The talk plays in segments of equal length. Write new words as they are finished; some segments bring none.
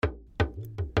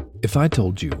If I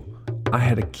told you I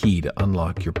had a key to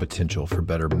unlock your potential for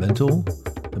better mental,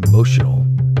 emotional,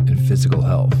 and physical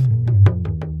health,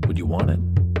 would you want it?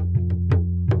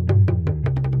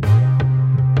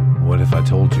 What if I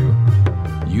told you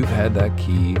you've had that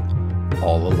key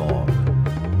all along?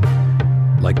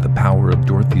 Like the power of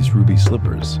Dorothy's ruby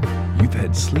slippers, you've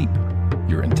had sleep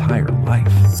your entire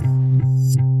life.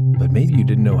 But maybe you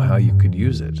didn't know how you could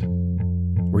use it,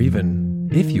 or even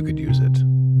if you could use it.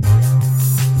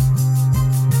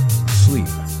 Sleep,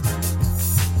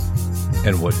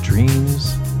 and what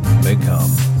dreams may come.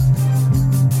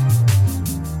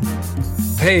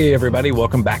 Hey everybody,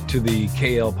 welcome back to the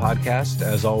KL podcast.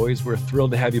 As always, we're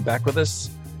thrilled to have you back with us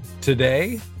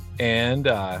today. And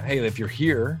hey, if you're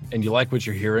here and you like what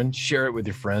you're hearing, share it with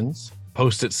your friends,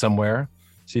 post it somewhere,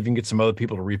 see if you can get some other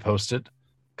people to repost it.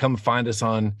 Come find us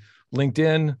on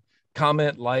LinkedIn,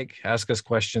 comment, like, ask us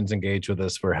questions, engage with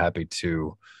us. We're happy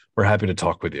to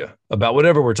talk with you about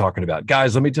whatever we're talking about.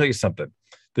 Guys, let me tell you something.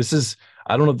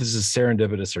 I don't know if this is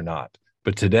serendipitous or not,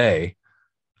 but today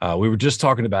we were just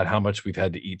talking about how much we've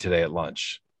had to eat today at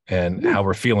lunch and how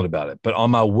we're feeling about it. But on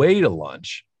my way to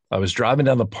lunch, I was driving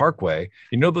down the parkway.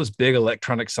 You know those big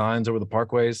electronic signs over the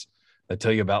parkways that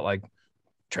tell you about like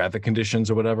traffic conditions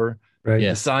or whatever? Right.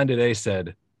 The sign today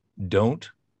said, "Don't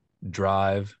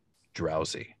drive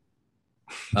drowsy."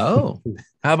 Oh,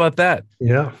 how about that?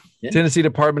 Yeah. Tennessee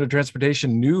Department of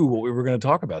Transportation knew what we were going to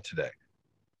talk about today.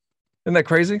 Isn't that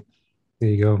crazy? There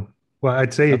you go. Well,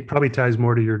 I'd say it probably ties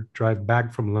more to your drive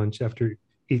back from lunch after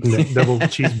eating that double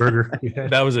cheeseburger.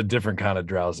 That was a different kind of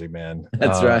drowsy, man.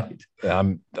 That's right.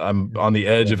 I'm on the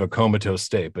edge of a comatose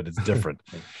state, but it's different.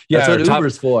 That's what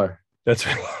Uber's for. That's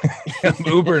right. I'm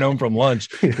Ubering home from lunch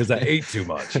because I ate too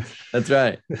much. That's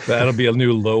right. That'll be a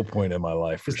new low point in my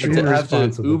life. For sure. Have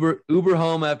to Uber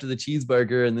home after the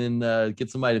cheeseburger and then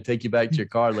get somebody to take you back to your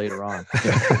car later on.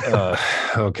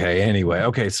 Okay. Anyway.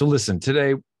 Okay. So listen,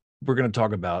 today we're going to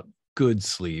talk about good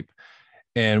sleep.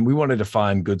 And we wanted to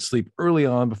find good sleep early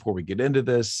on before we get into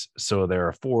this. So there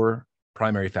are 4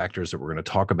 primary factors that we're going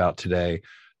to talk about today.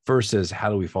 First is,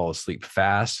 how do we fall asleep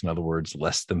fast? In other words,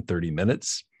 less than 30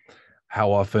 minutes.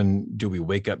 How often do we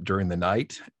wake up during the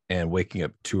night? And waking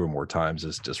up 2 or more times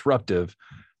is disruptive.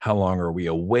 How long are we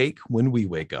awake when we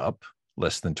wake up?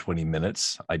 Less than 20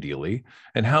 minutes, ideally.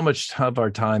 And how much of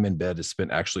our time in bed is spent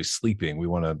actually sleeping? We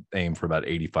want to aim for about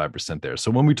 85% there.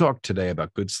 So when we talk today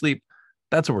about good sleep,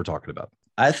 that's what we're talking about.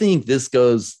 I think this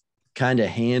goes kind of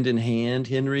hand in hand,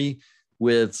 Henry,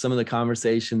 with some of the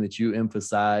conversation that you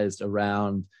emphasized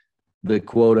around the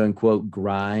quote unquote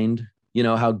grind. You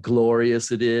know, how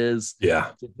glorious it is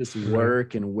to just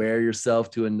work and wear yourself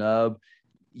to a nub.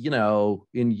 You know,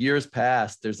 in years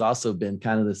past, there's also been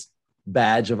kind of this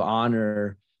badge of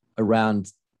honor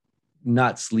around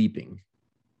not sleeping.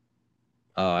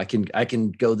 I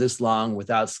can go this long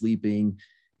without sleeping.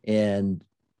 And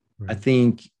I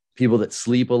think people that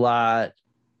sleep a lot,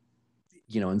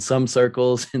 you know, in some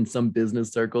circles, in some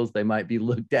business circles, they might be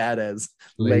looked at as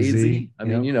lazy. I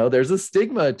mean, you know, there's a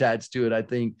stigma attached to it, I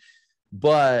think.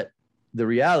 But the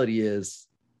reality is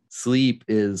sleep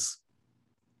is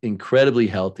incredibly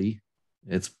healthy.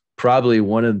 It's probably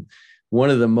one of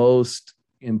the most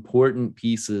important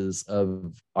pieces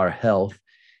of our health,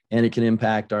 and it can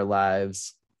impact our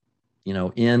lives, you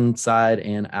know, inside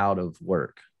and out of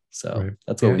work. So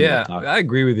that's what we're going to talk about. I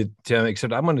agree with you, Tim,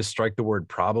 except I'm going to strike the word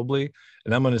probably,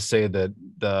 and I'm going to say that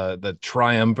the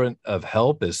triumvirate of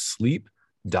health is sleep,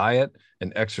 diet,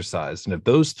 and exercise. And if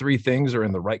those 3 things are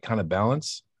in the right kind of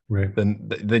balance,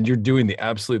 then you're doing the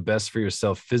absolute best for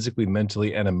yourself physically,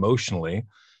 mentally, and emotionally.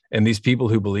 And these people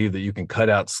who believe that you can cut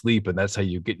out sleep and that's how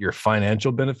you get your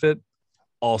financial benefit,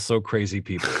 also crazy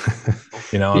people.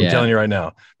 You know, I'm telling you right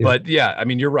now. But I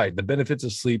mean, you're right. The benefits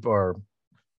of sleep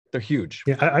they're huge.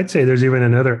 Yeah, I'd say there's even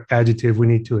another adjective we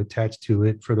need to attach to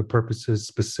it for the purposes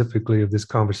specifically of this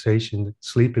conversation. That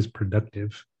sleep is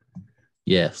productive.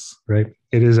 Yes. Right.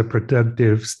 It is a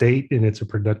productive state, and it's a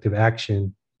productive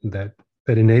action that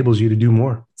enables you to do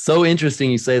more. So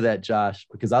interesting you say that, Josh,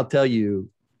 because I'll tell you,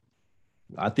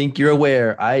 I think you're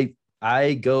aware,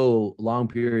 I go long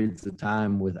periods of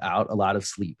time without a lot of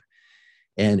sleep.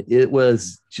 And it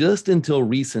was just until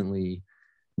recently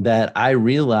that I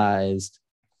realized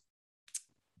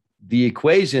the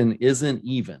equation isn't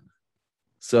even.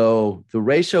 So the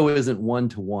ratio isn't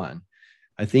 1-to-1.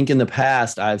 I think in the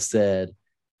past I've said,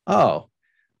 oh,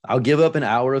 I'll give up an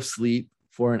hour of sleep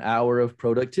for an hour of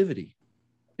productivity.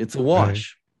 It's a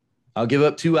wash. I'll give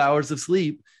up 2 hours of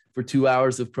sleep for 2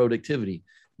 hours of productivity.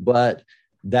 But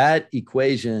that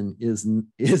equation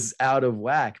is out of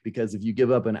whack, because if you give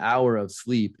up an hour of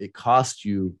sleep, it costs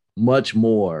you much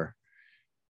more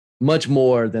much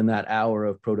more than that hour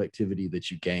of productivity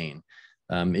that you gain.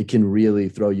 It can really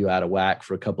throw you out of whack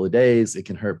for a couple of days. It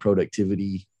can hurt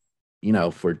productivity,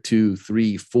 for 2,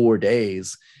 3, 4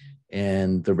 days.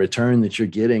 And the return that you're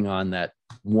getting on that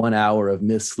 1 hour of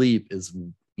missed sleep is,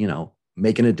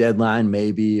 making a deadline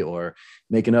maybe, or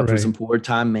making up for some poor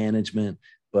time management.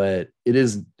 But it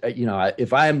is,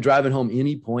 if I am driving home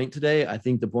any point today, I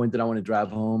think the point that I want to drive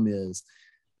home is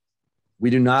we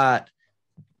do not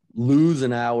lose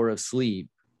an hour of sleep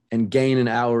and gain an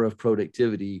hour of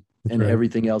productivity, and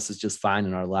everything else is just fine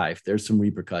in our life. There's some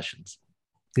repercussions.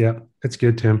 Yeah, that's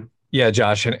good, Tim. Yeah,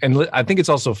 Josh. And I think it's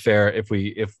also fair if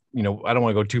I don't want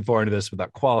to go too far into this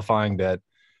without qualifying that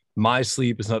my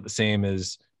sleep is not the same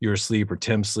as your sleep or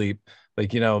Tim's sleep.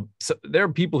 So there are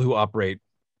people who operate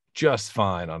just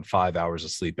fine on 5 hours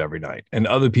of sleep every night, and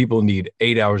other people need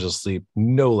 8 hours of sleep,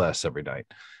 no less, every night.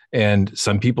 And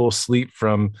some people sleep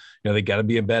from, they got to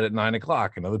be in bed at 9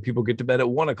 o'clock, and other people get to bed at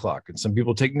 1 o'clock. And some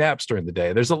people take naps during the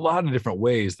day. There's a lot of different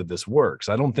ways that this works.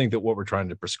 I don't think that what we're trying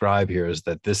to prescribe here is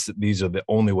that these are the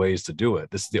only ways to do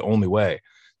it. This is the only way.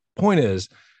 Point is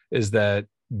that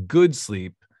good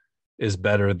sleep is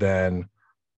better than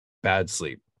bad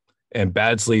sleep. And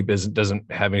bad sleep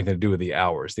doesn't have anything to do with the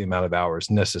amount of hours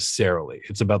necessarily.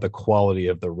 It's about the quality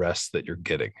of the rest that you're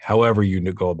getting, however you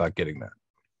go about getting that.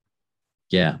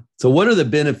 Yeah. So what are the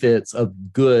benefits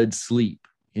of good sleep,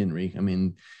 Henry? I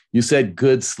mean, you said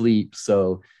good sleep.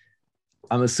 So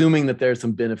I'm assuming that there are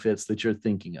some benefits that you're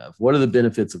thinking of. What are the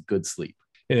benefits of good sleep?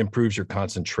 It improves your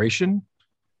concentration.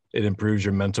 It improves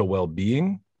your mental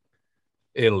well-being.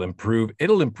 It'll improve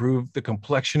the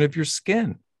complexion of your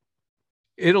skin.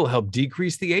 It'll help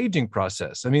decrease the aging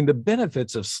process. I mean, the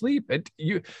benefits of sleep, it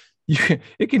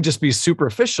can just be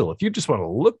superficial. If you just want to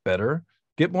look better,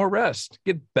 get more rest,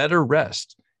 get better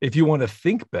rest. If you want to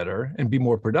think better and be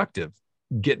more productive,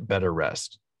 get better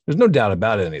rest. There's no doubt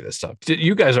about any of this stuff.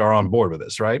 You guys are on board with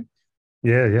this, right?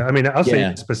 Yeah. I mean, I'll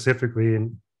say specifically,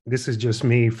 and this is just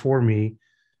for me,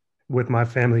 with my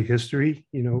family history,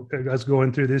 I was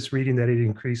going through this, reading that it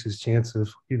increases chance of,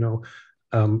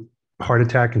 heart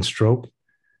attack and stroke,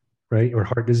 right? Or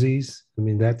heart disease. I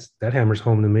mean, that hammers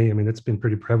home to me. I mean, that's been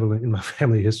pretty prevalent in my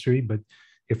family history, but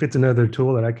if it's another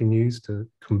tool that I can use to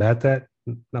combat that,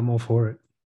 I'm all for it.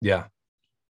 Yeah.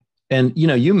 And,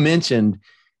 you mentioned,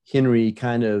 Henry,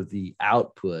 kind of the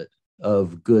output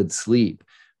of good sleep,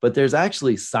 but there's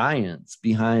actually science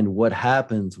behind what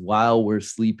happens while we're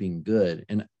sleeping good.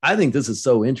 And I think this is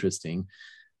so interesting.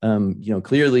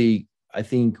 Clearly, I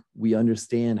think we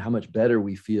understand how much better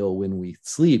we feel when we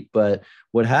sleep, but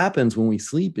what happens when we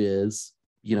sleep is,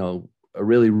 a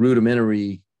really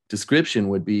rudimentary description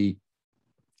would be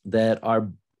that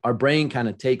our brain kind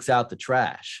of takes out the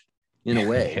trash in a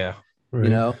way. Yeah.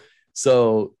 Right.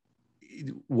 So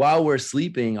while we're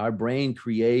sleeping, our brain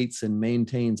creates and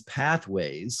maintains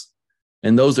pathways,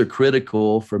 and those are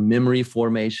critical for memory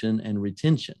formation and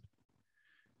retention.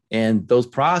 And those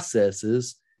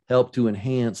processes help to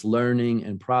enhance learning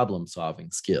and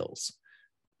problem-solving skills.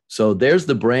 So there's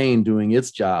the brain doing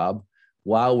its job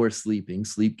while we're sleeping.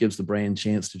 Sleep gives the brain a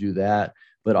chance to do that,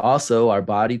 but also our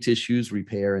body tissues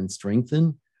repair and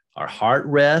strengthen, our heart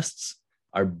rests,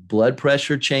 our blood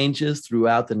pressure changes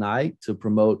throughout the night to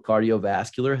promote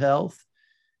cardiovascular health.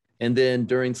 And then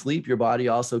during sleep, your body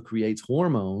also creates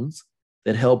hormones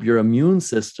that help your immune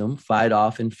system fight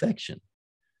off infection.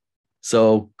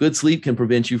 So good sleep can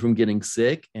prevent you from getting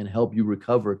sick and help you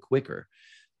recover quicker.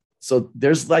 So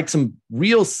there's like some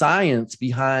real science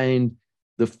behind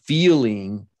the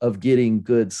feeling of getting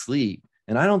good sleep.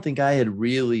 And I don't think I had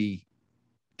really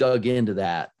dug into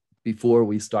that before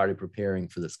we started preparing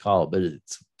for this call, but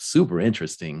it's super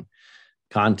interesting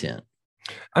content.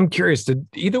 I'm curious, did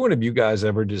either one of you guys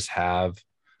ever just have,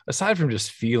 aside from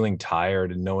just feeling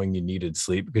tired and knowing you needed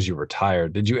sleep because you were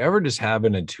tired, did you ever just have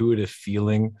an intuitive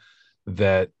feeling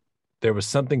that there was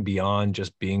something beyond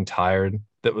just being tired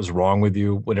that was wrong with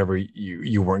you whenever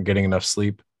you weren't getting enough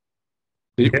sleep?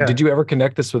 Did you ever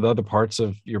connect this with other parts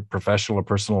of your professional or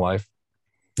personal life?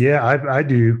 Yeah, I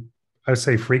do. I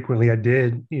say frequently I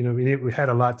did. It had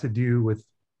a lot to do with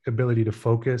ability to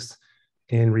focus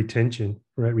and retention,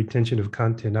 right? Retention of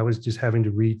content. I was just having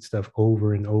to read stuff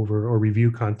over and over, or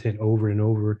review content over and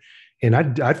over. And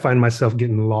I'd find myself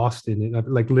getting lost in it,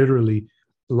 like literally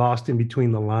lost in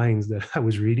between the lines that I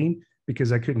was reading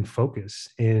because I couldn't focus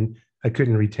and I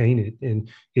couldn't retain it. And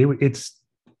it's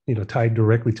tied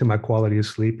directly to my quality of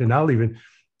sleep. And I'll even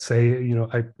say,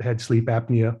 I had sleep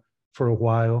apnea for a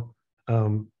while.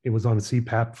 It was on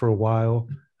CPAP for a while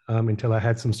until I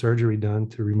had some surgery done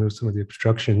to remove some of the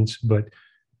obstructions. But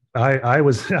I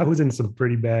was in some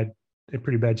pretty bad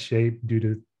shape due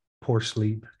to poor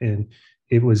sleep. And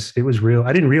it was real.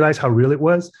 I didn't realize how real it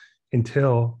was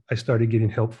until I started getting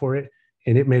help for it.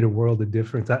 And it made a world of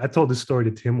difference. I told this story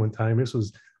to Tim one time. This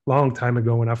was a long time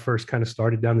ago when I first kind of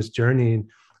started down this journey. And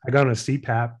I got on a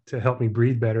CPAP to help me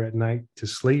breathe better at night, to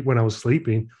sleep when I was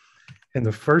sleeping. And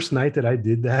the first night that I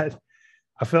did that,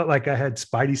 I felt like I had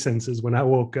spidey senses when I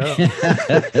woke up.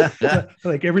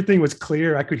 Like everything was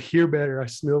clear. I could hear better. I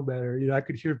smell better. You know, I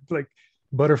could hear like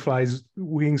butterflies'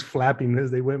 wings flapping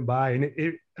as they went by. And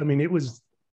it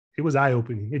was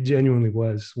eye-opening. It genuinely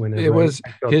was. Whenever it was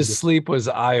his sleep was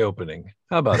eye-opening.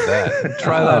 How about that?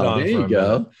 Try that on. There you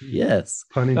go. Yes.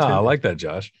 Pun intended. I like that,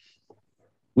 Josh.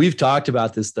 We've talked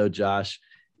about this though, Josh.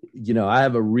 You know, I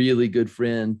have a really good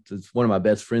friend. It's one of my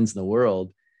best friends in the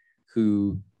world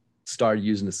who started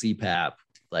using the CPAP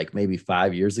like maybe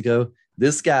 5 years ago.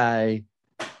 This guy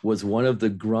was one of the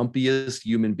grumpiest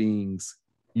human beings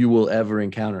you will ever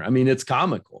encounter. I mean, it's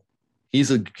comical. He's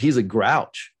a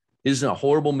grouch. He's in a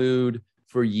horrible mood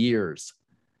for years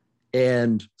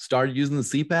and started using the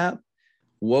CPAP,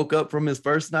 woke up from his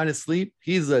first night of sleep.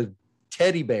 He's a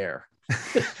teddy bear.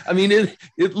 I mean,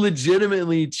 it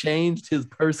legitimately changed his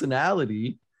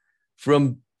personality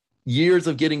from years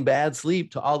of getting bad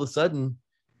sleep to all of a sudden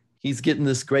he's getting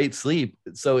this great sleep.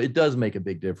 So it does make a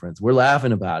big difference. We're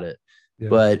laughing about it,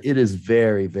 but it is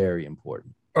very, very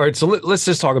important. All right, so let's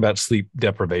just talk about sleep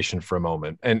deprivation for a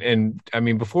moment. And I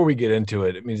mean, before we get into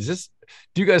it, I mean,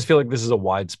 do you guys feel like this is a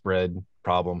widespread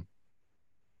problem?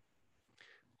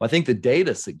 Well, I think the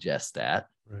data suggests that.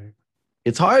 Right.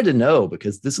 It's hard to know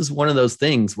because this is one of those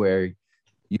things where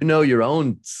you know your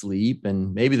own sleep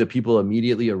and maybe the people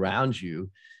immediately around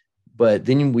you, but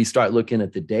then we start looking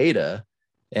at the data.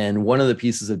 And one of the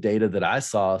pieces of data that I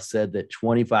saw said that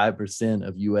 25%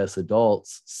 of US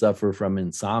adults suffer from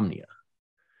insomnia.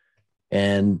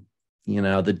 And, you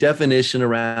know, the definition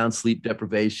around sleep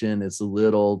deprivation is a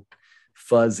little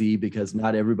fuzzy because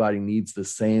not everybody needs the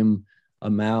same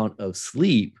amount of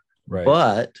sleep. Right.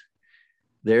 But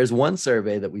there's one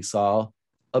survey that we saw,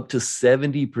 up to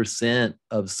 70%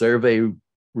 of survey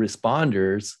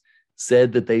responders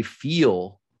said that they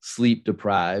feel sleep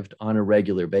deprived on a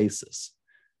regular basis.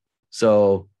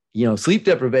 So, you know, sleep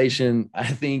deprivation, I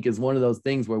think, is one of those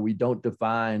things where we don't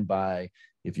define by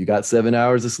if you got 7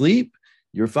 hours of sleep,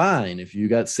 you're fine. If you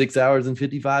got 6 hours and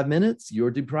 55 minutes,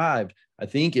 you're deprived. I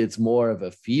think it's more of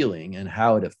a feeling and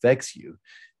how it affects you.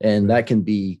 And that can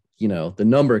be, you know, the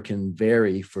number can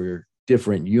vary for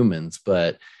different humans,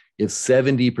 but if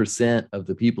 70% of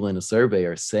the people in a survey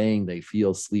are saying they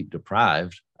feel sleep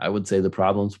deprived, I would say the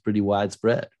problem's pretty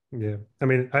widespread. Yeah. I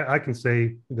mean, I can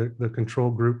say the control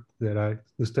group the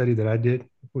study that I did,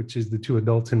 which is the two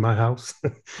adults in my house,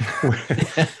 it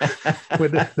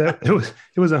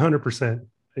was 100%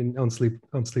 on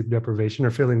sleep deprivation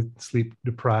or feeling sleep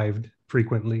deprived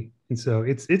frequently. And so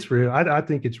it's real. I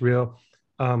think it's real.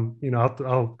 You know,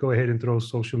 I'll go ahead and throw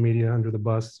social media under the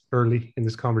bus early in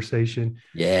this conversation.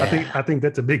 Yeah. I think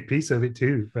that's a big piece of it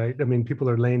too, right? I mean, people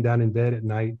are laying down in bed at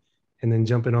night and then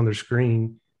jumping on their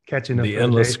screen, catching up. The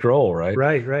endless scroll, right?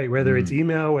 Right. Whether it's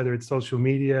email, whether it's social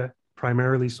media,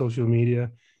 primarily social media.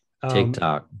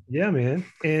 TikTok. Yeah, man.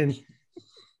 And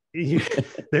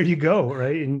there you go,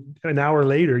 right? And an hour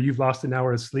later, you've lost an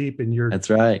hour of sleep and you're That's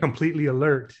right. completely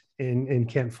alert and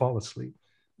can't fall asleep.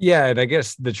 Yeah, and I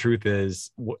guess the truth is,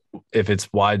 if it's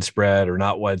widespread or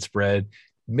not widespread,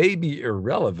 may be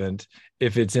irrelevant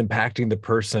if it's impacting the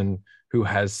person who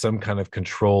has some kind of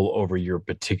control over your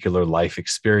particular life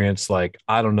experience. Like,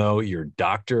 I don't know, your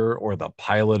doctor or the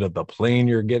pilot of the plane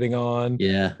you're getting on,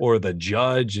 or the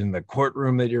judge in the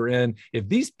courtroom that you're in. If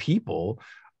these people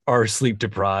are sleep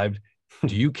deprived,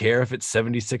 do you care if it's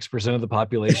 76% of the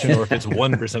population or if it's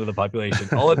 1% of the population?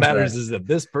 All that matters is that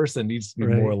this person needs to be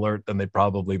more alert than they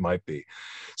probably might be.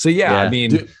 So I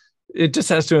mean, it just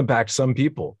has to impact some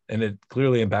people, and it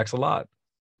clearly impacts a lot.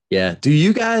 Yeah. Do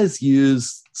you guys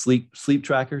use sleep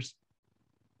trackers?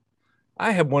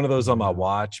 I have one of those on my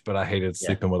watch, but I hated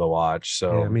sleeping with a watch.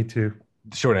 So yeah, me too.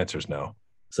 The short answer is no.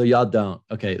 So y'all don't.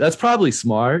 Okay. That's probably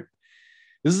smart.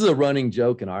 This is a running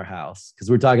joke in our house because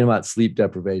we're talking about sleep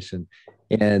deprivation.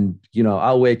 And, you know,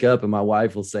 I'll wake up and my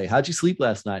wife will say, "How'd you sleep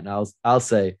last night?" And I'll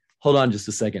say, "Hold on just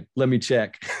a second. Let me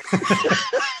check."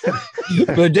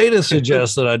 The data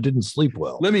suggests that I didn't sleep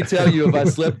well. Let me tell you if I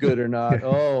slept good or not.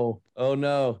 Oh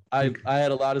no. I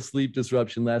had a lot of sleep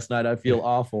disruption last night. I feel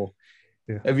awful.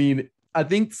 Yeah. I mean, I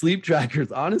think sleep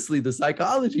trackers, honestly, the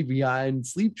psychology behind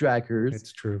sleep trackers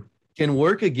it's true. Can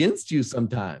work against you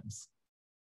sometimes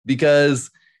because,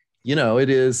 you know, it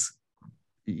is,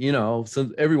 you know,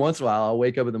 so every once in a while I'll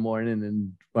wake up in the morning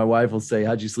and my wife will say,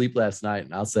 "How'd you sleep last night?"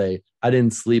 And I'll say, "I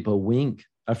didn't sleep a wink.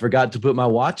 I forgot to put my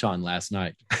watch on last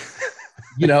night.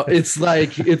 It's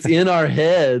like, it's in our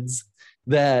heads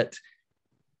that,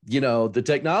 the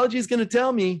technology is going to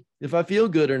tell me if I feel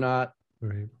good or not.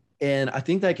 Right. And I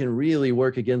think that can really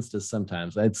work against us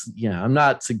sometimes. I'm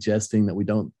not suggesting that we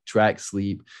don't track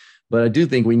sleep, but I do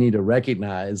think we need to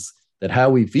recognize that how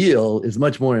we feel is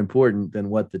much more important than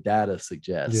what the data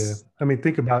suggests. Yeah. I mean,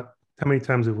 think about how many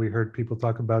times have we heard people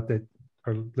talk about that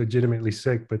are legitimately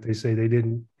sick, but they say they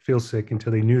didn't feel sick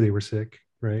until they knew they were sick.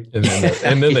 Right. And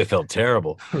then they felt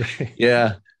terrible. Right.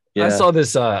 Yeah. I saw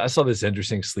this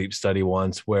interesting sleep study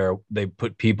once where they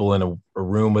put people in a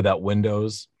room without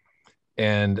windows,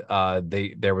 and I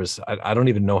don't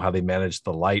even know how they managed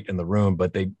the light in the room,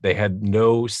 but they had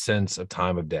no sense of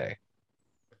time of day.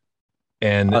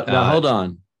 And now hold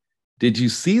on. Did you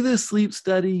see this sleep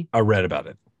study? I read about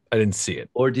it. I didn't see it.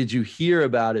 Or did you hear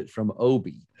about it from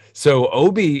Obi? So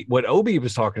what Obi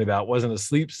was talking about wasn't a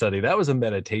sleep study. That was a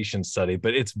meditation study,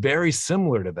 but it's very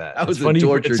similar to that. That was a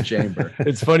torture chamber.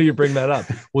 It's funny you bring that up.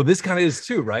 Well, this kind of is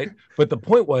too, right? But the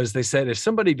point was, they said if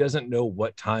somebody doesn't know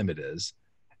what time it is,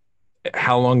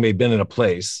 how long they've been in a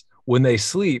place, when they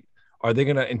sleep, are they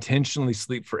going to intentionally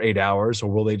sleep for 8 hours,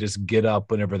 or will they just get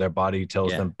up whenever their body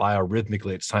tells them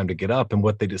biorhythmically it's time to get up? And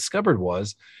what they discovered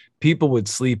was people would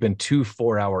sleep in 2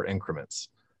 4-hour increments,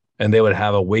 and they would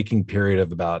have a waking period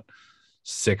of about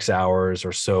 6 hours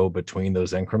or so between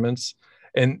those increments.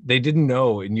 And they didn't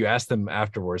know. And you asked them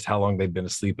afterwards how long they'd been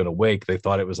asleep and awake. They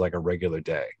thought it was like a regular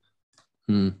day.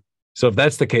 So if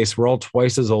that's the case, we're all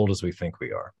twice as old as we think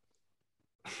we are.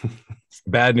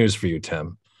 Bad news for you,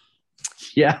 Tim.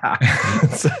 Yeah.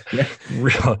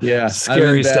 Real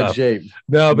scary stuff. Shape.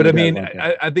 No, but I mean,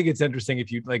 I think it's interesting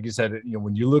if you, like you said,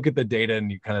 when you look at the data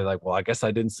and you kind of like, well, I guess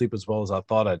I didn't sleep as well as I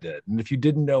thought I did. And if you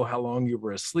didn't know how long you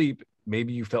were asleep,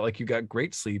 maybe you felt like you got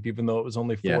great sleep, even though it was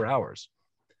only 4 hours.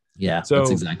 Yeah, so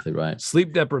that's exactly right.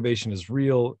 Sleep deprivation is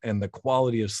real, and the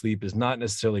quality of sleep is not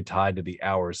necessarily tied to the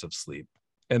hours of sleep.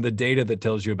 And the data that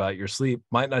tells you about your sleep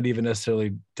might not even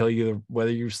necessarily tell you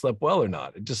whether you slept well or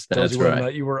not. It just tells you whether or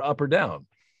not you were up or down.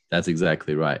 That's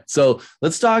exactly right. So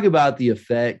let's talk about the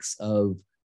effects of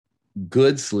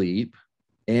good sleep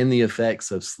and the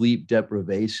effects of sleep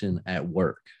deprivation at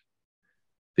work.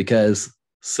 Because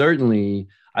certainly,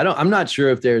 I'm not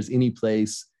sure if there's any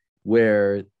place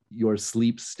where your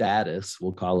sleep status,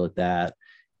 we'll call it that,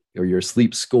 or your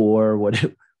sleep score,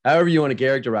 whatever, however you want to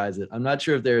characterize it. I'm not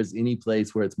sure if there's any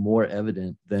place where it's more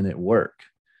evident than at work.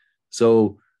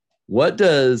 So what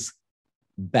does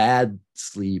bad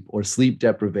sleep or sleep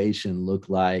deprivation look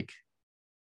like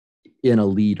in a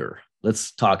leader?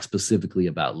 Let's talk specifically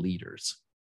about leaders.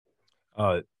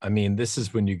 I mean, this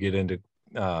is when you get into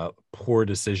poor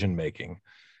decision making,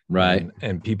 right?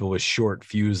 And people with short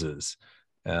fuses.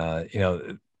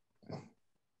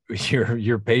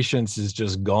 Your patience is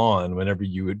just gone whenever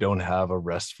you don't have a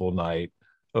restful night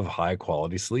of high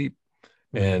quality sleep,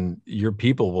 and your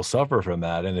people will suffer from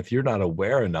that. And if you're not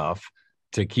aware enough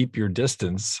to keep your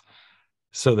distance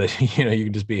so that, you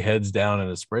can just be heads down in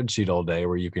a spreadsheet all day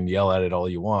where you can yell at it all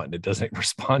you want and it doesn't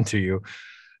respond to you,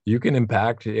 you can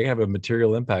have a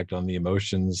material impact on the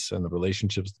emotions and the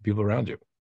relationships of the people around you.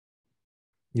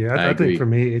 Yeah, I think for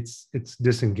me, it's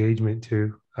disengagement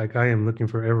too. Like I am looking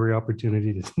for every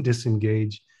opportunity to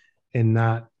disengage and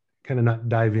not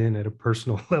dive in at a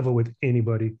personal level with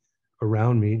anybody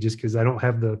around me, just because I don't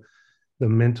have the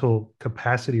mental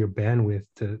capacity or bandwidth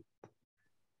to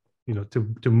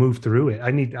move through it.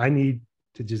 I need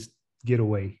to just get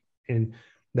away, and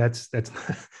that's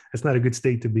not a good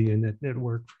state to be in at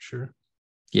work for sure.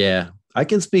 Yeah, I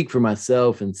can speak for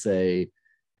myself and say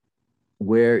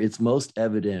where it's most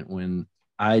evident when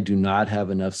I do not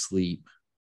have enough sleep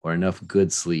or enough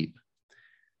good sleep,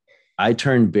 I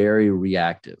turn very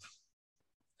reactive.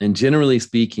 And generally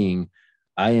speaking,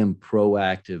 I am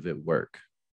proactive at work.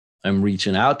 I'm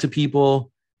reaching out to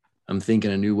people. I'm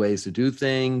thinking of new ways to do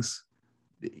things.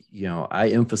 I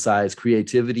emphasize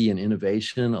creativity and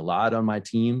innovation a lot on my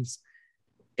teams.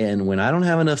 And when I don't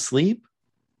have enough sleep,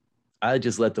 I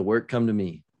just let the work come to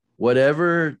me.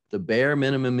 Whatever the bare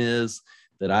minimum is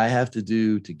that I have to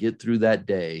do to get through that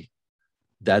day,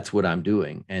 that's what I'm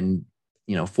doing. And,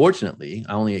 fortunately,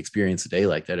 I only experience a day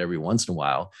like that every once in a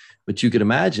while. But you could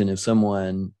imagine if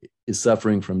someone is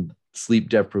suffering from sleep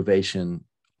deprivation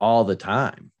all the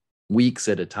time, weeks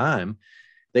at a time,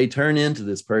 they turn into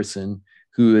this person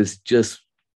who is just,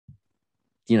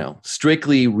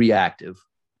 strictly reactive.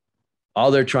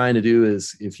 All they're trying to do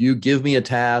is, if you give me a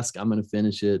task, I'm going to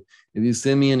finish it. If you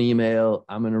send me an email,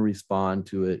 I'm going to respond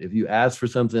to it. If you ask for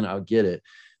something, I'll get it.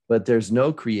 But there's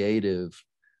no creative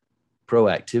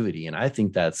proactivity. And I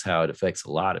think that's how it affects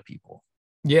a lot of people.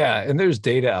 Yeah. And there's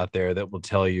data out there that will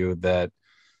tell you that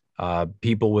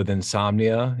people with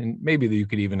insomnia, and maybe you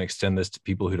could even extend this to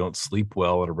people who don't sleep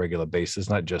well on a regular basis,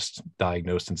 not just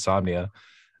diagnosed insomnia,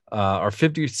 are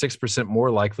 56%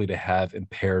 more likely to have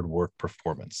impaired work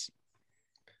performance.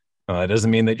 It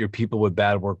doesn't mean that your people with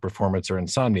bad work performance are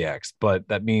insomniacs, but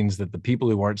that means that the people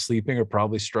who aren't sleeping are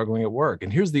probably struggling at work.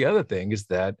 And here's the other thing is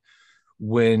that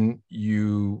when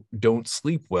you don't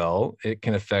sleep well, it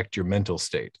can affect your mental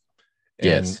state.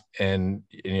 Yes. And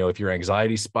if your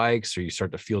anxiety spikes or you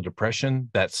start to feel depression,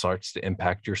 that starts to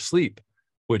impact your sleep,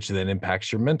 which then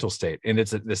impacts your mental state. And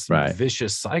it's this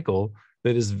vicious cycle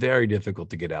that is very difficult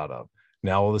to get out of.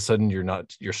 Now, all of a sudden,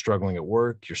 you're struggling at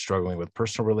work, you're struggling with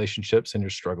personal relationships, and you're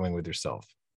struggling with yourself.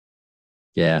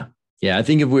 Yeah. Yeah. I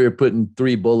think if we were putting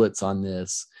 3 bullets on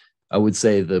this, I would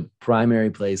say the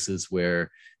primary places where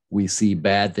we see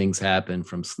bad things happen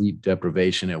from sleep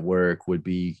deprivation at work would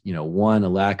be, 1, a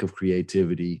lack of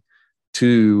creativity,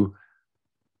 2,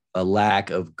 a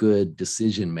lack of good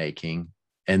decision-making,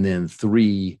 and then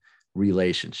 3,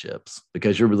 relationships,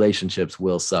 because your relationships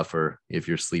will suffer if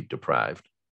you're sleep deprived.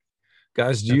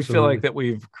 Guys, do you feel like that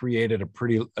we've created a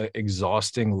pretty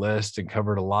exhausting list and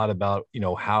covered a lot about,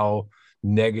 how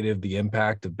negative the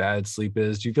impact of bad sleep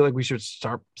is? Do you feel like we should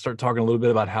start talking a little bit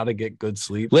about how to get good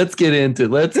sleep? Let's get into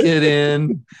the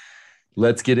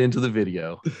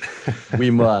video. We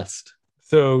must.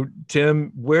 So,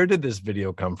 Tim, where did this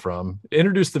video come from?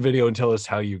 Introduce the video and tell us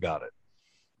how you got it.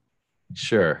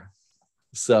 Sure.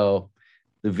 So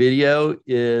the video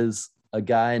is a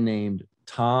guy named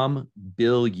Tom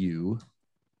Bilyeu,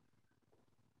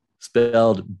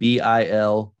 spelled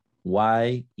Bilyu.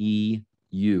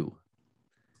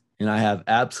 And I have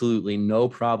absolutely no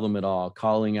problem at all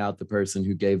calling out the person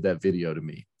who gave that video to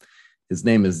me. His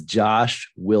name is Josh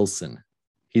Wilson.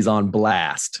 He's on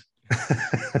blast.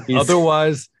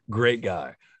 Otherwise, great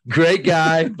guy. Great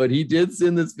guy, but he did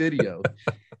send this video.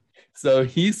 So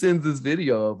he sends this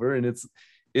video over, and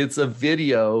it's a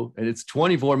video, and it's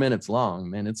 24 minutes long,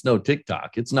 man. It's no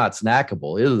TikTok. It's not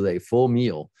snackable. It is a full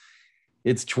meal.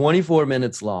 It's 24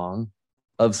 minutes long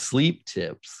of sleep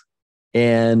tips.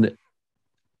 And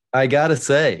I got to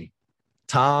say,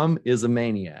 Tom is a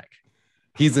maniac.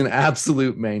 He's an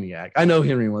absolute maniac. I know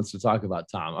Henry wants to talk about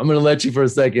Tom. I'm going to let you for a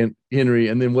second, Henry,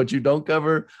 and then what you don't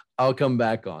cover, I'll come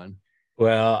back on.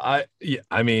 Well,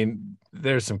 I mean,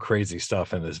 there's some crazy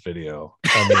stuff in this video.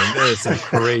 I mean, there's some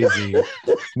crazy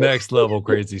next level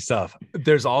crazy stuff.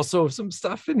 There's also some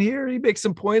stuff in here. He makes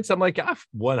some points. I'm like, I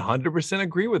 100%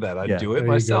 agree with that. I'd do it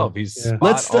myself. He's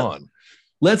spot on.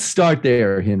 Let's start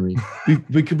there, Henry.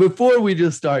 Before we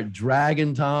just start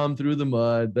dragging Tom through the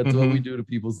mud, that's what we do to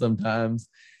people sometimes.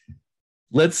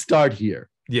 Let's start here.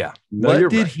 Yeah. What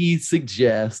did he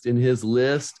suggest in his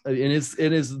list? In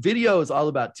his video is all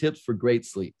about tips for great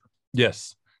sleep.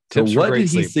 Yes. So what did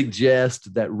he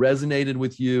suggest that resonated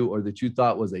with you or that you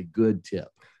thought was a good tip?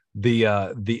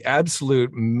 The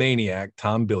absolute maniac,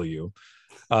 Tom Bilyeu,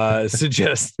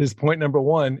 suggests his point number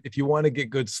 1. If you want to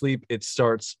get good sleep, it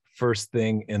starts first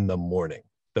thing in the morning.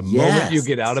 The moment you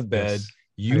get out of bed,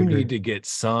 you need to get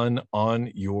sun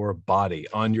on your body,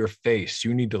 on your face.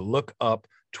 You need to look up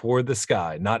toward the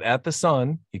sky, not at the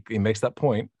sun. He makes that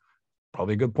point.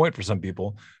 Probably a good point for some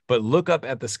people, but look up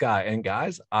at the sky. And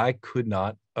guys, I could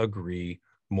not agree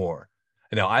more.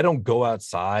 Now, I don't go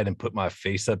outside and put my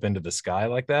face up into the sky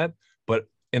like that, but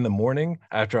in the morning,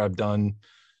 after I've done,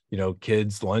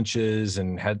 kids' lunches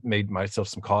and had made myself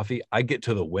some coffee, I get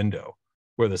to the window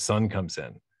where the sun comes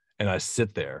in and I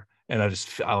sit there and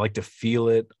I like to feel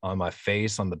it on my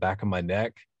face, on the back of my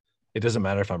neck. It doesn't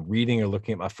matter if I'm reading or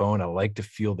looking at my phone. I like to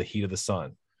feel the heat of the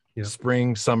sun. Yeah.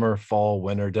 Spring, summer, fall,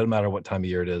 winter, doesn't matter what time of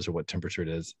year it is or what temperature it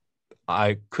is.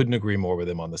 I couldn't agree more with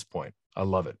him on this point. I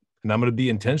love it. And I'm going to be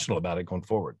intentional about it going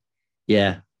forward.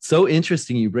 Yeah. So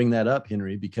interesting you bring that up,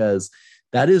 Henry, because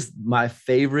that is my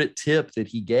favorite tip that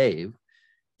he gave.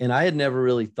 And I had never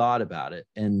really thought about it.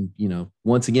 And,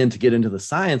 once again, to get into the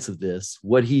science of this,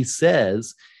 what he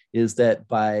says is that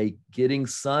by getting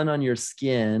sun on your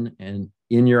skin and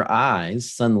in your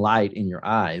eyes, sunlight in your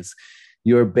eyes,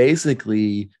 you're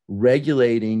basically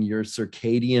regulating your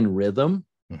circadian rhythm,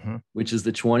 which is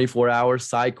the 24-hour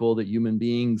cycle that human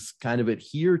beings kind of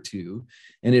adhere to.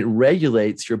 And it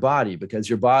regulates your body because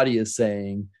your body is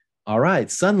saying, all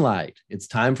right, sunlight, it's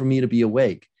time for me to be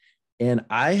awake. And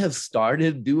I have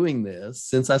started doing this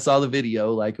since I saw the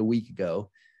video like a week ago.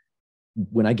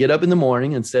 When I get up in the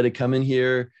morning, instead of coming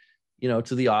here,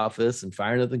 to the office and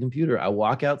firing up the computer, I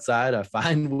walk outside, I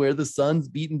find where the sun's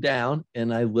beating down,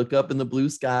 and I look up in the blue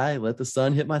sky, let the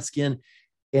sun hit my skin.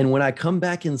 And when I come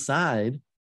back inside,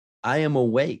 I am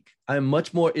awake. I'm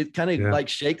much more, it kind of Yeah. like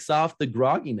shakes off the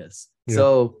grogginess. Yeah.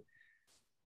 So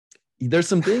there's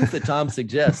some things that Tom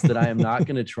suggests that I am not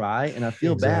going to try. And I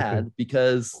feel Exactly. bad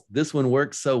because this one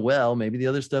works so well. Maybe the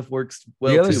other stuff works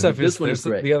well The other too. stuff But this one is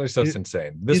great. the other stuff's You-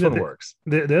 insane. This you know, one works.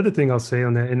 The other thing I'll say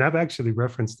on that, and I've actually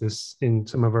referenced this in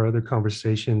some of our other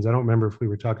conversations. I don't remember if we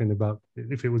were talking about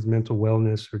if it was mental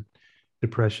wellness or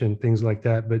depression, things like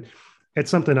that, but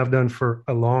it's something I've done for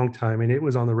a long time. And it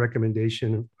was on the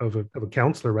recommendation of a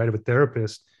counselor, right? Of a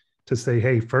therapist, to say,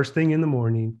 hey, first thing in the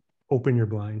morning, open your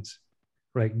blinds,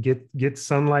 right? Get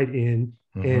sunlight in.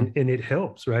 Mhm. And it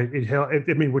helps, right? It helps.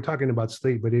 I mean, we're talking about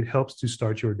sleep, but it helps to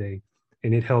start your day,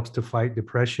 and it helps to fight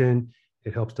depression.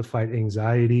 It helps to fight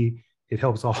anxiety. It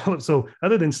helps all. So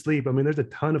other than sleep, I mean, there's a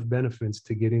ton of benefits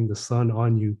to getting the sun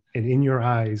on you and in your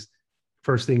eyes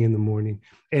first thing in the morning.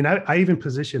 And I even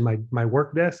position my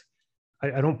work desk.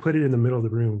 I don't put it in the middle of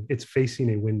the room. It's facing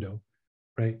a window,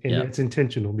 right? And Yep. it's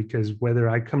intentional because whether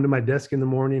I come to my desk in the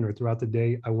morning or throughout the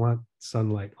day, I want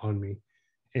sunlight on me,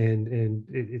 and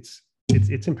it's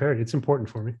imperative. It's important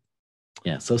for me.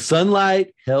 Yeah. So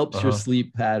sunlight helps your Uh-huh.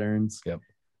 sleep patterns. Yep.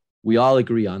 We all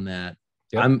agree on that.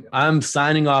 Yep. I'm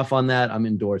signing off on that. I'm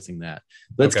endorsing that.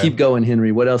 Let's Okay. keep going,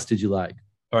 Henry. What else did you like?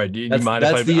 All right. Do you That's, mind if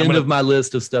that's I? the I'm end gonna, of my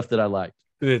list of stuff that I liked.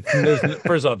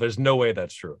 First off, there's no way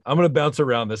that's true. I'm going to bounce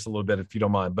around this a little bit if you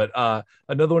don't mind. But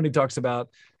another one he talks about,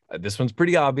 this one's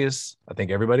pretty obvious. I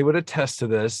think everybody would attest to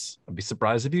this. I'd be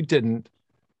surprised if you didn't.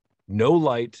 No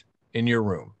light in your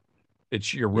room.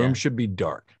 Your room Yeah. should be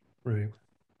dark. Right.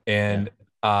 And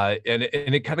and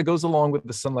it kind of goes along with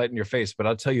the sunlight in your face. But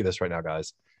I'll tell you this right now,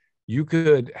 guys. You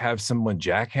could have someone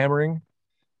jackhammering.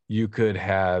 You could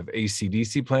have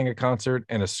AC/DC playing a concert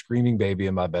and a screaming baby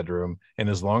in my bedroom. And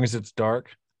as long as it's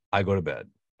dark, I go to bed.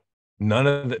 None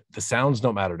of the sounds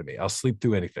don't matter to me. I'll sleep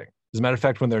through anything. As a matter of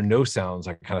fact, when there are no sounds,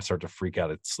 I kind of start to freak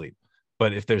out at sleep.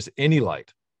 But if there's any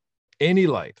light,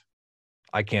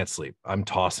 I can't sleep. I'm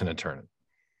tossing and turning.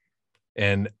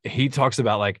 And he talks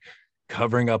about like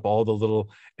covering up all the little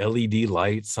LED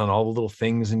lights on all the little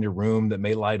things in your room that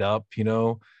may light up, you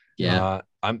know. Yeah.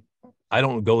 I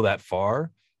don't go that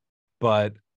far,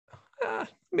 but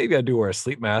maybe I do wear a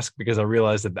sleep mask because I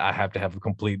realize that I have to have a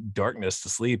complete darkness to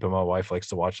sleep, and my wife likes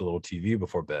to watch a little TV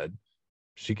before bed.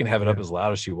 She can have it up as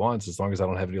loud as she wants. As long as I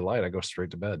don't have any light, I go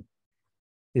straight to bed.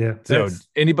 Yeah. So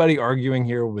anybody arguing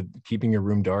here with keeping your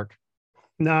room dark?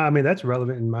 No, I mean, that's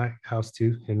relevant in my house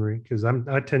too, Henry, because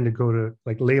I tend to go to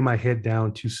like lay my head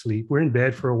down to sleep. We're in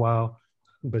bed for a while,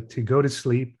 but to go to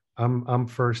sleep, I'm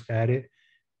first at it,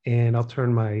 and I'll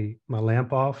turn my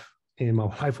lamp off, and my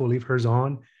wife will leave hers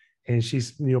on, and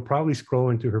she's probably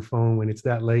scrolling through her phone when it's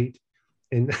that late.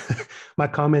 And my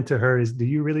comment to her is, "Do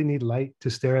you really need light to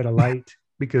stare at a light?"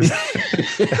 Because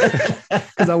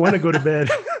I want to go to bed.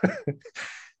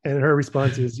 And her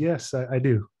response is, yes, I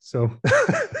do. So,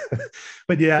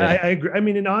 but yeah, I agree. I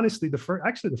mean, and honestly, the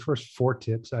first 4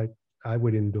 tips I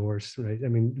would endorse, right? I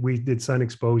mean, we did sun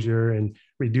exposure and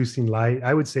reducing light.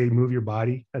 I would say move your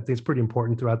body. I think it's pretty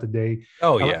important throughout the day.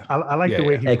 Oh yeah. I like the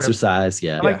way he exercise.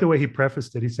 I like the way he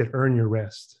prefaced it. He said, earn your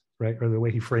rest, right? Or the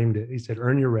way he framed it. He said,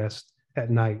 earn your rest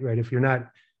at night, right? If you're not,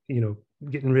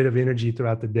 getting rid of energy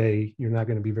throughout the day, you're not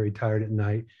going to be very tired at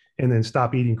night. And then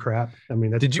stop eating crap. I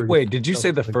mean, that's did you say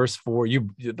the first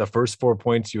 4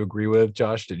 points you agree with,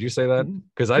 Josh? Did you say that?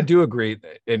 Because I do agree,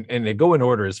 and they go in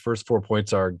order. His first 4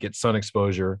 points are get sun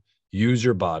exposure, use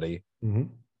your body, and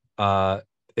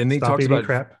then he talks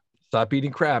about stop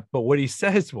eating crap. But what he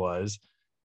says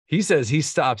he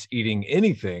stops eating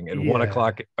anything at 1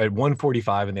 o'clock at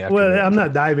 1:45 in the afternoon. Well, I'm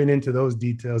not diving into those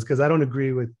details because I don't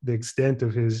agree with the extent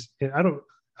of his.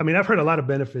 I've heard a lot of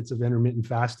benefits of intermittent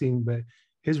fasting, but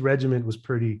his regimen was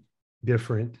pretty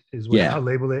different, is what I'll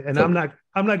label it. And so, I'm not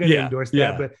going to endorse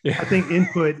that, but I think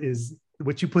input is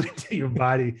what you put into your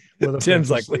body. Tim's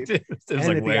like,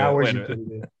 the hours you put it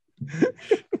in.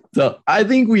 So I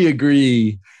think we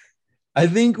agree. I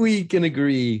think we can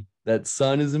agree that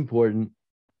sun is important.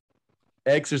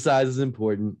 Exercise is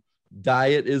important.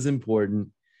 Diet is important.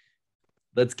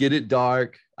 Let's get it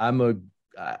dark.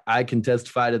 I can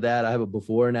testify to that. I have a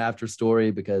before and after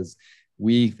story because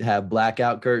we have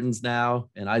blackout curtains now,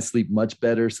 and I sleep much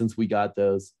better since we got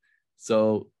those.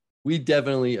 So we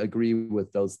definitely agree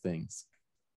with those things.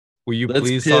 Will you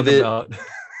please talk about?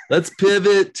 Let's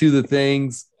pivot to the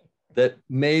things that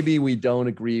maybe we don't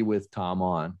agree with Tom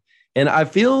on. And I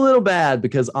feel a little bad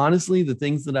because honestly, the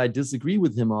things that I disagree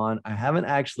with him on, I haven't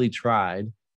actually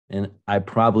tried, and I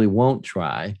probably won't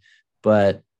try,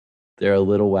 but they're a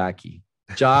little wacky.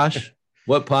 Josh,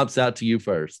 what pops out to you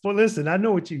first? Well, listen, I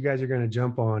know what you guys are going to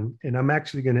jump on, and I'm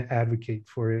actually going to advocate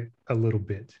for it a little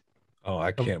bit. Oh,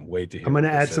 I can't wait to hear. I'm going to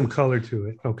what add this some is. color to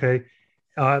it. Okay.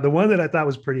 The one that I thought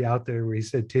was pretty out there where he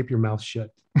said, tape your mouth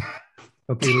shut.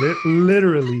 Okay.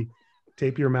 Literally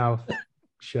tape your mouth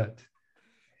shut.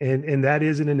 And that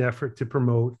is in an effort to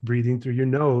promote breathing through your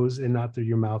nose and not through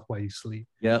your mouth while you sleep.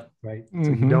 Yep. Right. Mm-hmm.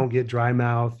 So you don't get dry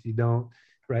mouth. You don't,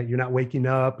 right. You're not waking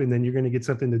up and then you're going to get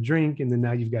something to drink. And then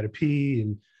now you've got to pee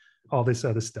and all this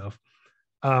other stuff.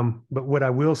 But what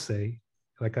I will say,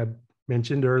 like I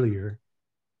mentioned earlier,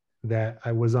 that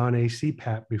I was on a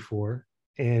CPAP before,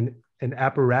 and an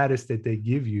apparatus that they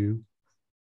give you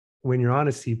when you're on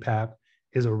a CPAP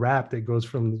is a wrap that goes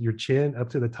from your chin up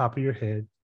to the top of your head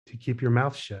to keep your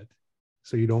mouth shut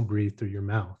so you don't breathe through your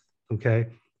mouth. Okay.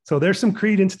 So there's some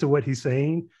credence to what he's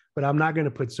saying, but I'm not going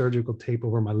to put surgical tape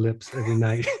over my lips every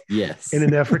night Yes. in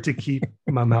an effort to keep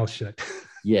my mouth shut.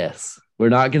 Yes. We're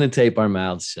not going to tape our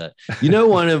mouths shut. You know,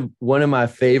 one of my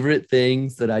favorite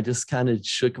things that I just kind of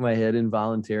shook my head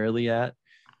involuntarily at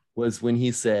was when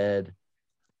he said,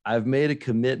 I've made a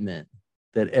commitment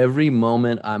that every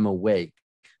moment I'm awake,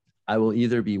 I will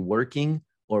either be working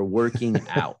or working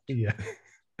out. Yeah.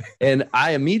 And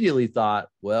I immediately thought,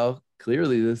 well,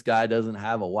 clearly this guy doesn't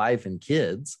have a wife and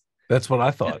kids. That's what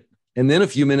I thought. And then a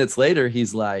few minutes later,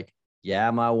 he's like, yeah,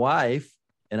 my wife.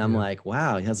 And I'm like,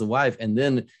 wow, he has a wife. And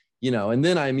then, and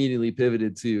then I immediately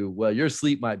pivoted to, well, your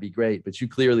sleep might be great, but you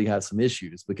clearly have some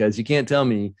issues, because you can't tell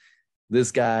me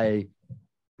this guy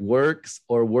works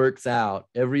or works out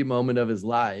every moment of his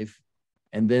life,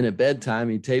 and then at bedtime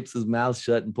he tapes his mouth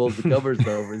shut and pulls the covers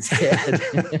over his head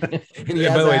and he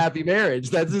has a happy marriage.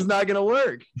 That's just not going to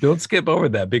work. Don't skip over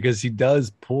that, because he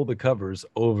does pull the covers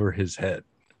over his head.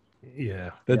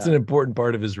 Yeah. That's an important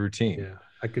part of his routine. Yeah.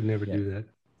 I could never do that.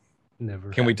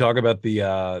 Never. Can we talk about the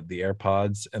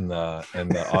AirPods and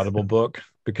the Audible book?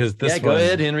 Because this go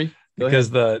ahead, Henry.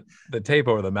 Because the tape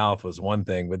over the mouth was one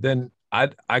thing, but then I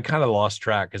kind of lost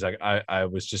track because I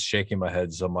was just shaking my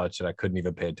head so much and I couldn't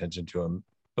even pay attention to him.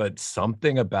 But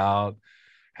something about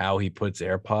how he puts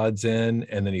AirPods in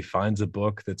and then he finds a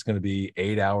book that's going to be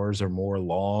 8 hours or more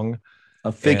long.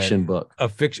 A fiction book.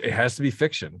 It has to be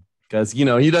fiction. Because,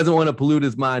 he doesn't want to pollute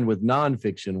his mind with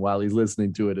nonfiction while he's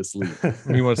listening to it asleep.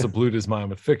 He wants to pollute his mind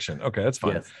with fiction. Okay, that's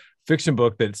fine. Yes. Fiction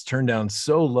book that's turned down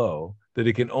so low that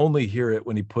he can only hear it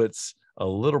when he puts a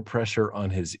little pressure on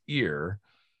his ear.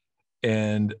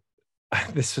 And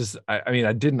this is, I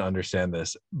didn't understand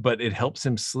this, but it helps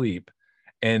him sleep.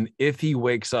 And if he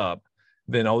wakes up,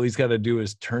 then all he's got to do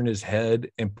is turn his head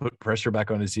and put pressure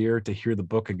back on his ear to hear the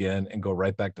book again and go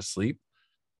right back to sleep.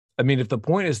 I mean, if the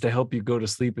point is to help you go to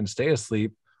sleep and stay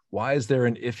asleep, why is there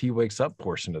an if he wakes up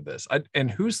portion of this?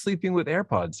 And who's sleeping with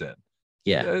AirPods in?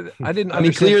 Yeah. I didn't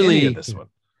understand any of this one.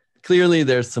 Clearly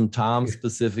there's some Tom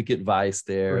specific advice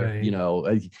there.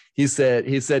 Right. He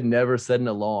said never set an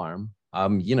alarm.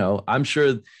 I'm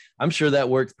sure that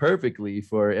works perfectly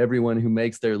for everyone who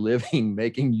makes their living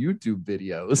making YouTube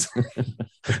videos.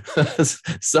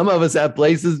 Some of us have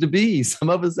places to be. Some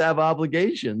of us have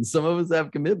obligations. Some of us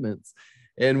have commitments,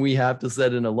 and we have to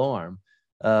set an alarm.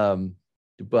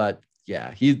 But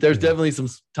yeah, there's definitely some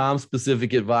Tom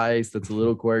specific advice that's a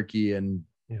little quirky and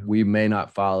we may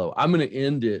not follow. I'm going to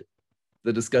end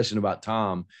the discussion about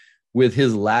Tom with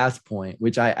his last point,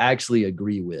 which I actually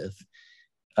agree with,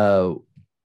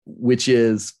 which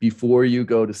is before you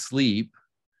go to sleep,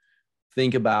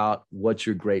 think about what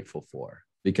you're grateful for,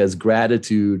 because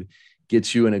gratitude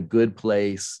gets you in a good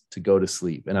place to go to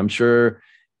sleep. And I'm sure,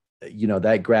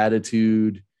 that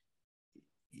gratitude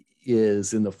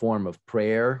is in the form of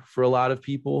prayer for a lot of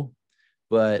people.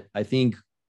 But I think,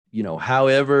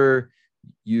 however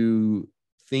you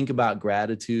think about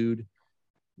gratitude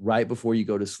right before you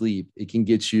go to sleep, it can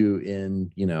get you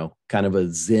in, kind of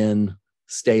a Zen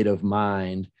state of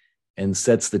mind and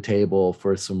sets the table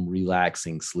for some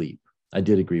relaxing sleep. I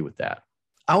did agree with that.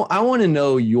 I want to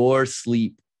know your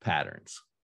sleep patterns.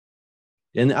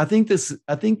 And I think this,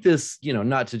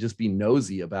 not to just be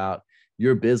nosy about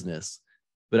your business,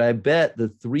 but I bet the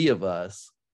three of us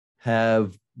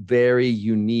have very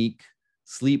unique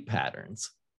sleep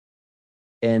patterns,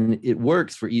 and it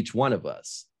works for each one of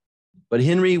us. But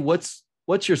Henry, what's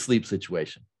your sleep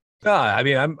situation?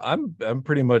 I'm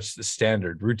pretty much the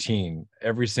standard routine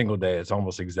every single day. It's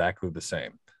almost exactly the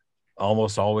same.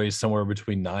 Almost always somewhere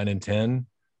between 9 and 10,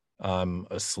 I'm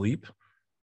asleep.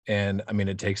 And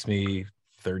it takes me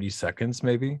 30 seconds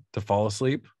maybe to fall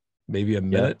asleep, maybe a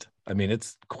minute. Yeah.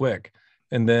 It's quick.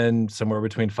 And then somewhere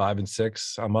between 5 and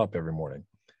 6, I'm up every morning,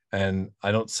 and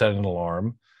I don't set an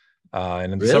alarm.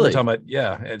 And in the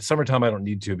summertime, I don't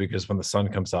need to, because when the sun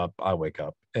comes up, I wake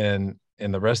up. And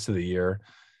in the rest of the year,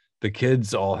 the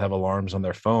kids all have alarms on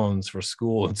their phones for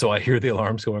school. And so I hear the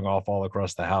alarms going off all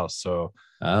across the house. So,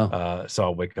 so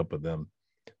I'll wake up with them.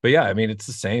 But yeah, I mean, it's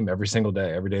the same every single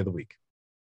day, every day of the week.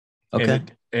 Okay.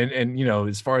 And you know,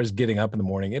 as far as getting up in the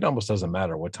morning, it almost doesn't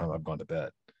matter what time I've gone to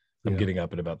bed. I'm getting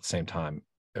up at about the same time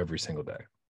every single day.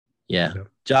 Yeah.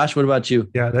 Josh, what about you?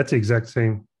 Yeah, that's the exact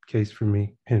same case for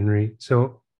me, Henry.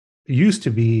 So it used to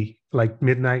be like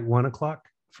midnight, 1 o'clock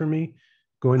for me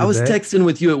going to bed. I was texting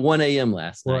with you at 1 a.m.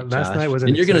 last night, last Josh, night was an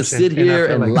and you're going to sit here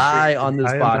and like lie on this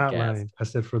I am podcast. Not lying. I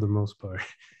said for the most part,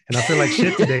 and I feel like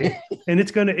shit today. And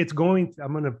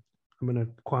I'm gonna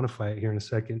quantify it here in a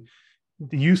second.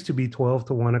 It used to be 12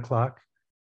 to 1 o'clock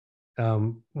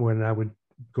when I would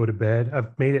go to bed.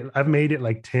 I've made it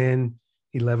like 10,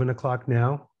 11 o'clock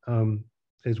now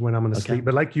is when I'm going to sleep.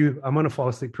 But like you, I'm going to fall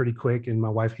asleep pretty quick, and my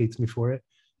wife hates me for it.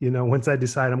 You know, once I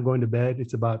decide I'm going to bed,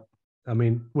 it's about,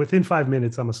 within 5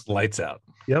 minutes, I'm asleep. Lights out.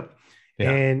 Yep.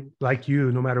 Yeah. And like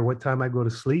you, no matter what time I go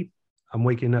to sleep, I'm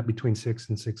waking up between 6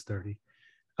 and 6:30.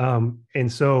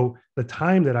 And so the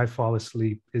time that I fall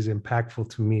asleep is impactful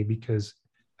to me because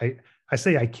I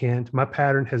say I can't. My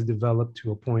pattern has developed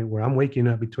to a point where I'm waking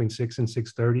up between 6 and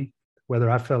 6:30, whether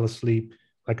I fell asleep,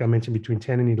 like I mentioned, between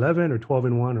 10 and 11 or 12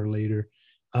 and 1 or later.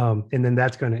 And then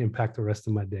that's going to impact the rest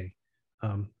of my day.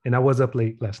 And I was up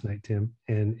late last night, Tim,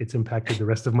 and it's impacted the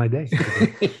rest of my day.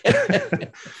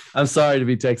 I'm sorry to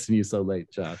be texting you so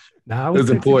late, Josh. Nah, it was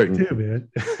important too, man.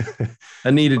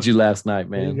 I needed you last night,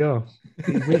 man. There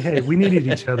you go. We needed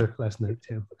each other last night,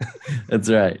 Tim. That's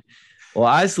right. Well,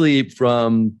 I sleep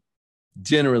from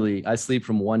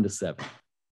 1 to 7.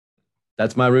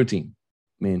 That's my routine.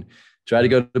 I mean, try to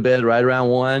go to bed right around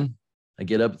 1. I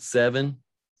get up at 7,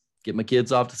 get my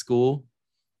kids off to school.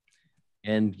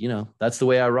 And, you know, that's the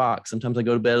way I rock. Sometimes I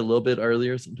go to bed a little bit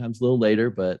earlier, sometimes a little later,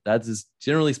 but that's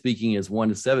generally speaking is 1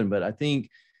 to 7. But I think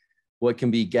what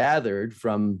can be gathered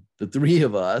from the three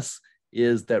of us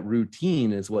is that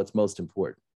routine is what's most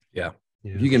important. Yeah.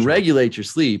 If you can regulate your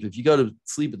sleep, if you go to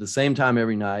sleep at the same time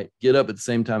every night, get up at the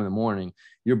same time in the morning,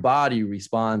 your body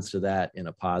responds to that in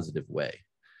a positive way.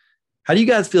 How do you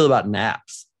guys feel about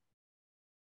naps?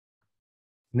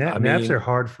 Naps are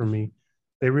hard for me.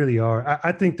 They really are.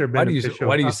 I think they're beneficial.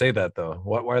 Why do you say that though?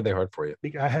 Why are they hard for you?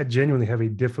 I genuinely have a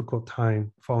difficult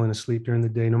time falling asleep during the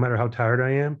day, no matter how tired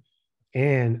I am.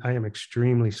 And I am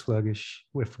extremely sluggish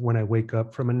when I wake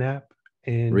up from a nap.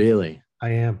 And really? I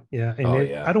am. Yeah. And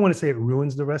I don't want to say it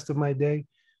ruins the rest of my day,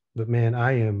 but man,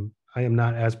 I am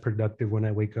not as productive when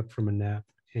I wake up from a nap.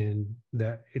 And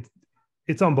that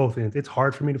it's on both ends. It's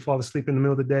hard for me to fall asleep in the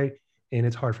middle of the day, and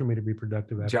it's hard for me to be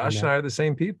productive after Josh and I are the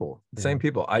same people. Same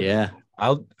people.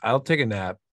 I'll take a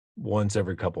nap once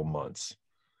every couple months.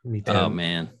 Me too. Oh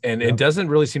man. And it doesn't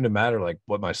really seem to matter like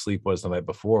what my sleep was the night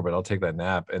before, but I'll take that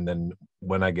nap, and then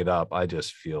when I get up, I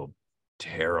just feel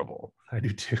terrible. I do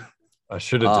too. I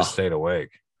should have just stayed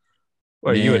awake.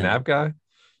 What, are you a nap guy?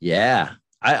 Yeah.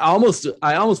 I almost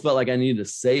felt like I needed to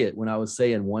say it when I was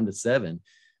saying 1 to 7,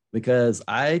 because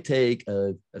I take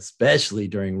especially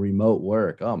during remote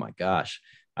work. Oh my gosh.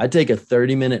 I take a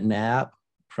 30-minute nap,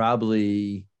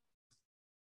 probably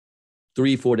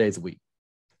 3-4 days a week.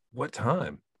 What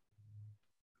time?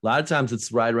 A lot of times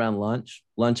it's right around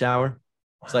lunch hour.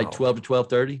 It's like 12 to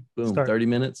 12:30. Boom, 30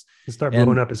 minutes. Start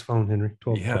blowing up his phone, Henry.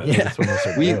 12. Yeah. That's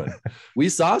what we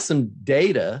saw some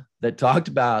data that talked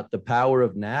about the power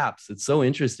of naps. It's so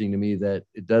interesting to me that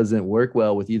it doesn't work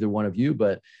well with either one of you.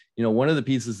 But, you know, one of the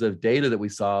pieces of data that we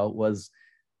saw was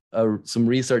some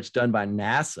research done by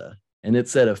NASA. And it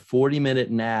said a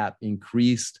 40-minute nap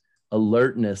increased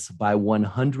alertness by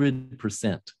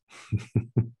 100%.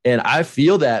 And I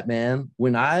feel that, man.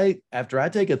 After I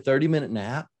take a 30-minute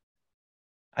nap,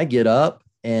 I get up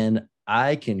and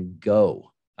I can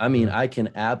go. I mean, I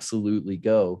can absolutely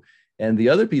go. And the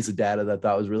other piece of data that I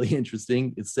thought was really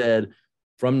interesting, it said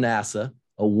from NASA,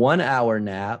 a 1-hour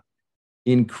nap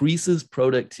increases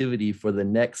productivity for the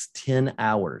next 10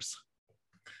 hours.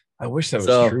 I wish that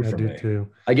was true for me too.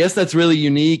 I guess that's really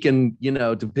unique and, you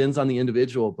know, depends on the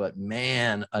individual, but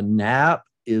man, a nap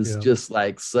is just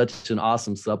like such an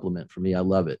awesome supplement for me. I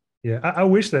love it. Yeah, I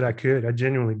wish that I could. I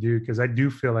genuinely do, because I do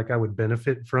feel like I would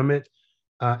benefit from it.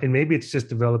 And maybe it's just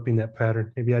developing that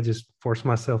pattern. Maybe I just force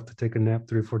myself to take a nap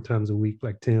 3 or 4 times a week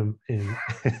like Tim, and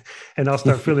and I'll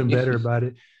start feeling better about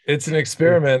it. It's an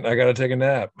experiment. I got to take a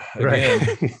nap. Again.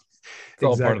 Right. It's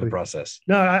all part of the process.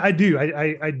 No, I do.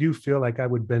 I do feel like I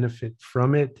would benefit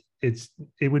from it. It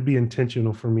would be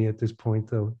intentional for me at this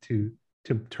point, though, to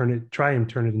try and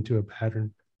turn it into a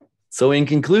pattern. So in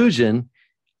conclusion,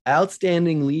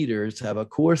 outstanding leaders have a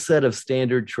core set of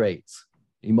standard traits: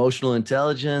 emotional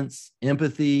intelligence,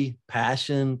 empathy,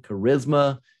 passion,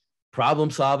 charisma,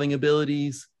 problem-solving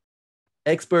abilities,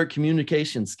 expert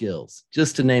communication skills,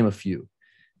 just to name a few.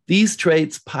 These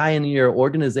traits pioneer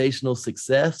organizational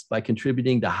success by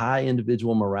contributing to high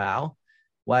individual morale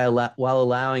while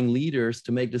allowing leaders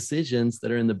to make decisions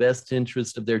that are in the best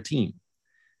interest of their team.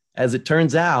 As it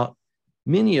turns out,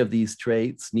 many of these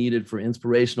traits needed for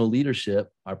inspirational leadership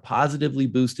are positively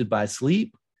boosted by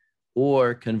sleep,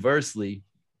 or conversely,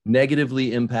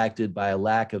 negatively impacted by a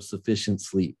lack of sufficient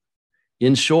sleep.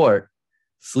 In short,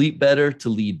 sleep better to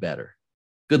lead better.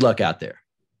 Good luck out there.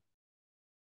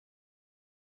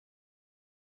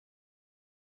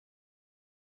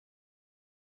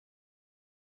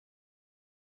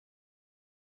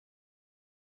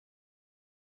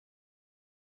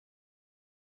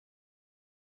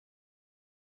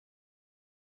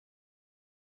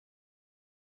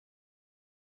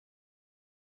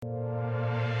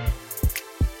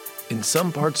 In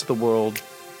some parts of the world,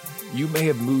 you may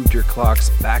have moved your clocks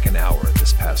back an hour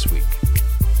this past week.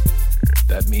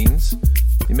 That means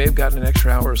you may have gotten an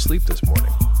extra hour of sleep this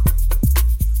morning.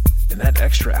 And that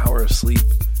extra hour of sleep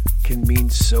can mean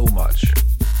so much.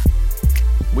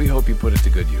 We hope you put it to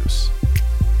good use.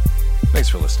 Thanks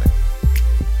for listening.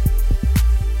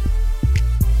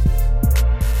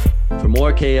 For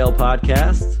more KL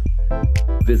podcasts,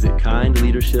 visit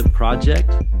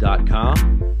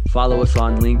kindleadershipproject.com, follow us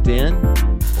on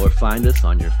LinkedIn, or find us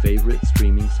on your favorite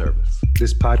streaming service.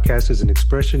 This podcast is an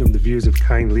expression of the views of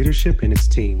Kind Leadership and its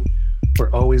team.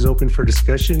 We're always open for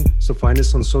discussion, so find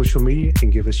us on social media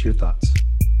and give us your thoughts.